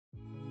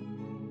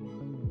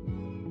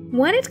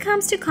When it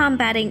comes to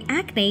combating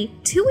acne,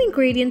 two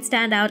ingredients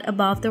stand out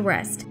above the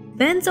rest: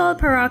 benzoyl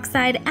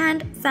peroxide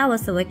and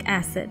salicylic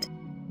acid.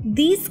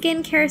 These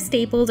skincare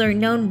staples are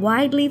known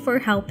widely for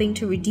helping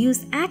to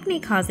reduce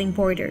acne-causing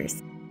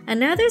borders.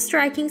 Another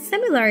striking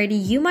similarity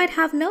you might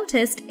have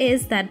noticed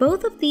is that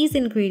both of these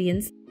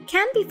ingredients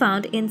can be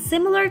found in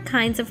similar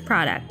kinds of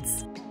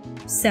products.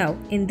 So,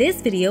 in this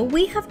video,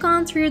 we have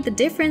gone through the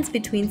difference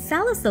between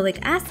salicylic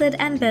acid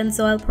and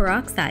benzoyl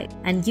peroxide,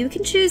 and you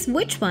can choose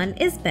which one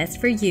is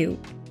best for you.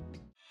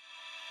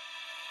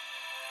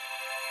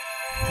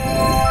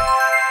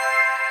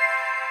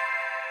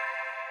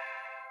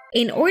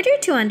 In order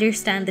to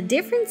understand the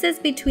differences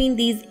between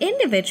these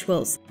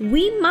individuals,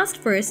 we must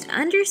first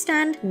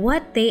understand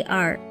what they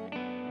are.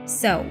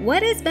 So,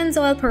 what is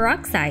benzoyl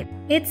peroxide?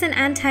 It's an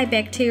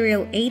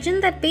antibacterial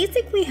agent that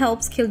basically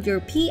helps kill your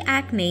P.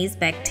 acnes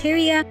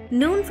bacteria,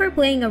 known for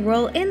playing a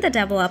role in the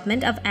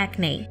development of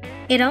acne.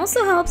 It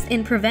also helps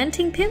in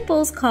preventing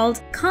pimples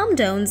called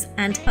comedones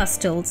and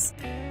pustules.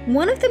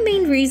 One of the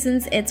main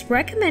reasons it's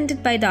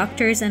recommended by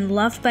doctors and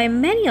loved by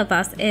many of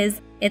us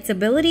is its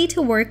ability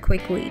to work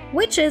quickly,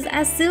 which is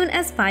as soon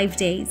as 5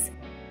 days.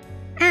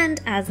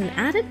 And as an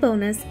added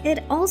bonus,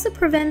 it also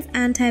prevents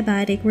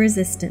antibiotic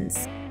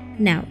resistance.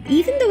 Now,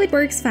 even though it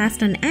works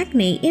fast on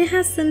acne, it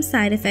has some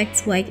side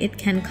effects like it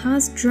can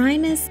cause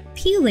dryness,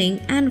 peeling,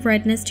 and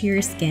redness to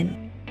your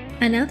skin.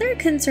 Another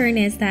concern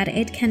is that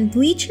it can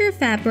bleach your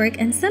fabric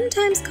and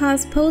sometimes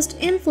cause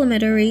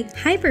post-inflammatory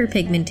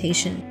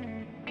hyperpigmentation.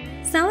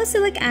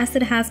 Salicylic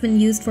acid has been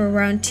used for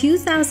around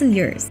 2,000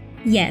 years.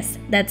 Yes,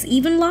 that's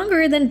even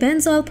longer than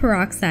benzoyl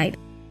peroxide.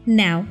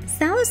 Now,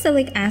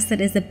 salicylic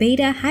acid is a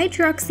beta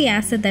hydroxy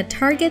acid that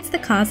targets the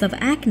cause of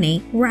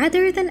acne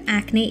rather than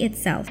acne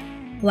itself.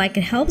 Like,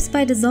 it helps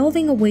by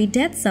dissolving away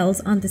dead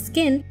cells on the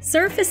skin,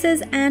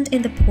 surfaces, and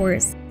in the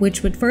pores,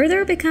 which would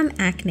further become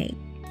acne.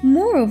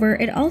 Moreover,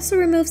 it also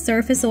removes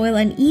surface oil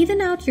and even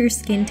out your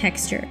skin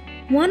texture.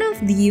 One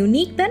of the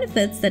unique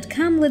benefits that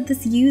come with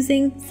this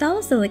using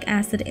salicylic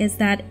acid is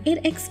that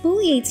it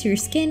exfoliates your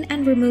skin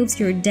and removes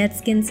your dead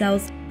skin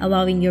cells,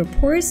 allowing your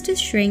pores to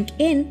shrink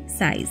in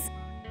size.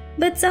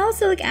 But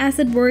salicylic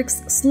acid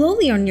works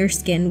slowly on your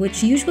skin,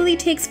 which usually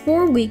takes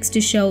 4 weeks to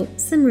show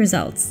some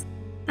results.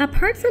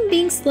 Apart from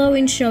being slow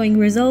in showing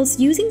results,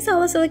 using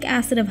salicylic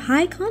acid of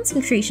high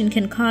concentration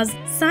can cause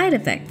side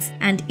effects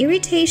and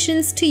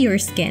irritations to your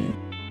skin.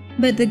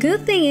 But the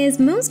good thing is,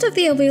 most of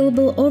the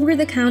available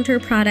over-the-counter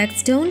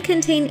products don't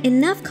contain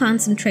enough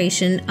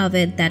concentration of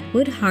it that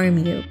would harm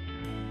you.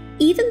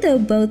 Even though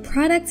both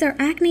products are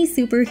acne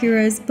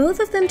superheroes, both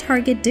of them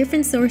target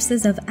different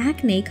sources of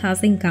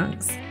acne-causing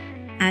gunks.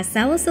 As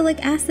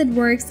salicylic acid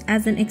works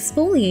as an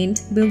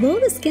exfoliant below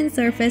the skin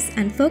surface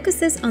and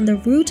focuses on the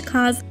root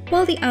cause,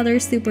 while the other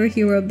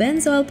superhero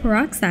benzoyl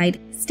peroxide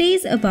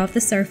stays above the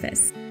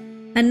surface.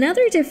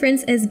 Another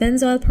difference is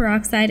benzoyl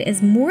peroxide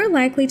is more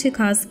likely to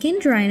cause skin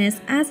dryness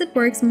as it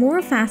works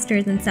more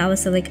faster than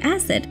salicylic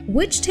acid,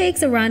 which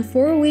takes around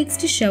 4 weeks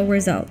to show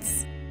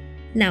results.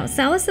 Now,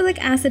 salicylic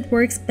acid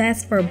works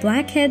best for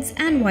blackheads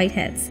and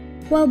whiteheads,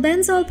 while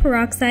benzoyl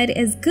peroxide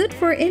is good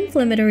for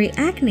inflammatory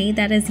acne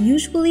that is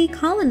usually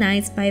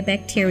colonized by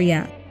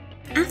bacteria.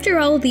 After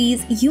all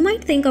these, you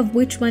might think of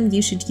which one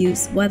you should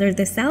use, whether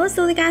the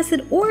salicylic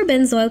acid or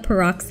benzoyl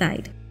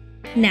peroxide.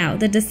 Now,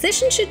 the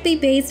decision should be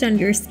based on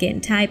your skin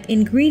type,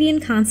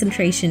 ingredient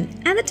concentration,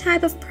 and the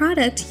type of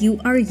product you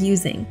are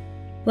using.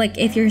 Like,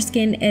 if your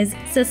skin is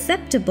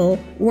susceptible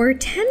or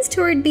tends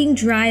toward being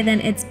dry,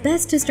 then it's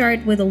best to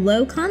start with a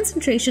low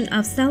concentration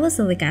of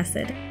salicylic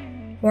acid.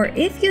 Or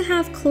if you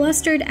have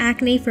clustered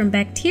acne from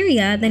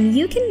bacteria, then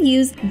you can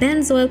use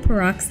benzoyl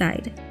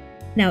peroxide.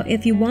 Now,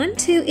 if you want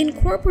to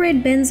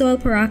incorporate benzoyl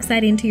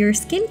peroxide into your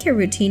skincare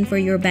routine for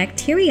your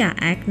bacteria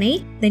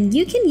acne, then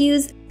you can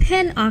use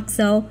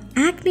PanOxyl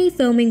Acne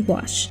Foaming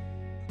Wash.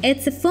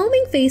 It's a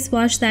foaming face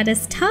wash that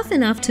is tough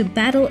enough to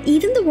battle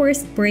even the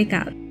worst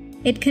breakout.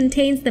 It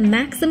contains the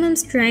maximum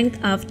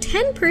strength of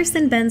 10%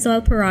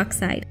 benzoyl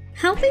peroxide,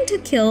 helping to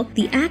kill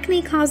the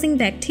acne-causing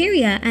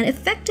bacteria and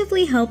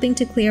effectively helping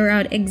to clear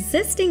out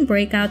existing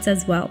breakouts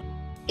as well.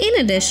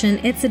 In addition,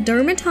 it's a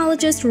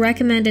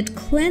dermatologist-recommended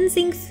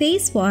cleansing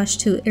face wash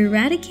to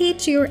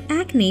eradicate your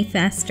acne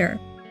faster.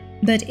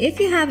 But if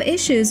you have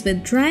issues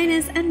with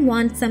dryness and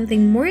want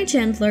something more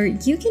gentler,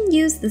 you can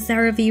use the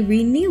Cerave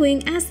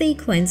Renewing Acid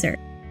Cleanser.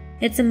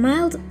 It's a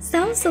mild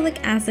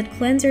salicylic acid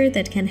cleanser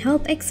that can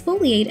help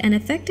exfoliate and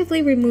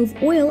effectively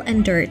remove oil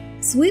and dirt,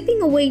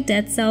 sweeping away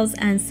dead cells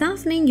and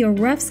softening your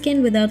rough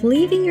skin without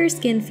leaving your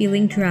skin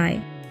feeling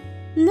dry.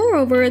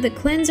 Moreover, the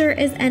cleanser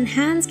is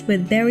enhanced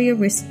with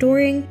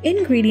barrier-restoring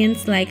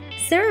ingredients like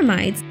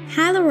ceramides,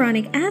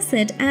 hyaluronic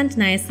acid, and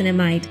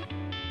niacinamide,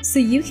 so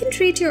you can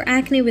treat your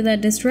acne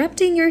without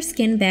disrupting your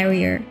skin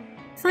barrier.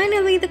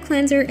 Finally, the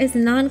cleanser is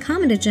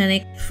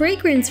non-comedogenic,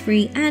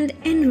 fragrance-free, and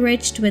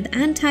enriched with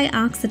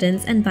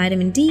antioxidants and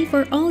vitamin D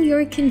for all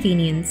your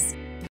convenience.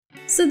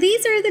 So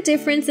these are the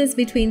differences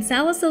between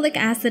salicylic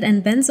acid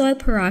and benzoyl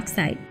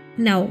peroxide.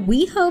 Now,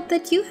 we hope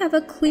that you have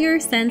a clear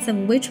sense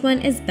of which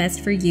one is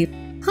best for you.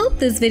 Hope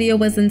this video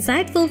was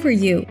insightful for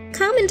you.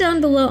 Comment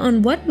down below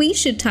on what we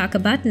should talk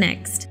about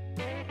next.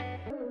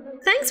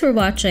 Thanks for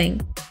watching.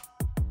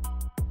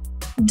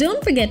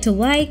 Don't forget to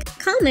like,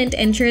 comment,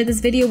 and share this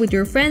video with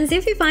your friends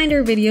if you find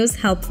our videos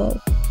helpful.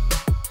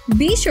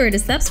 Be sure to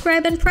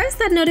subscribe and press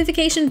that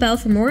notification bell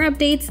for more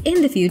updates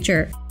in the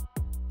future.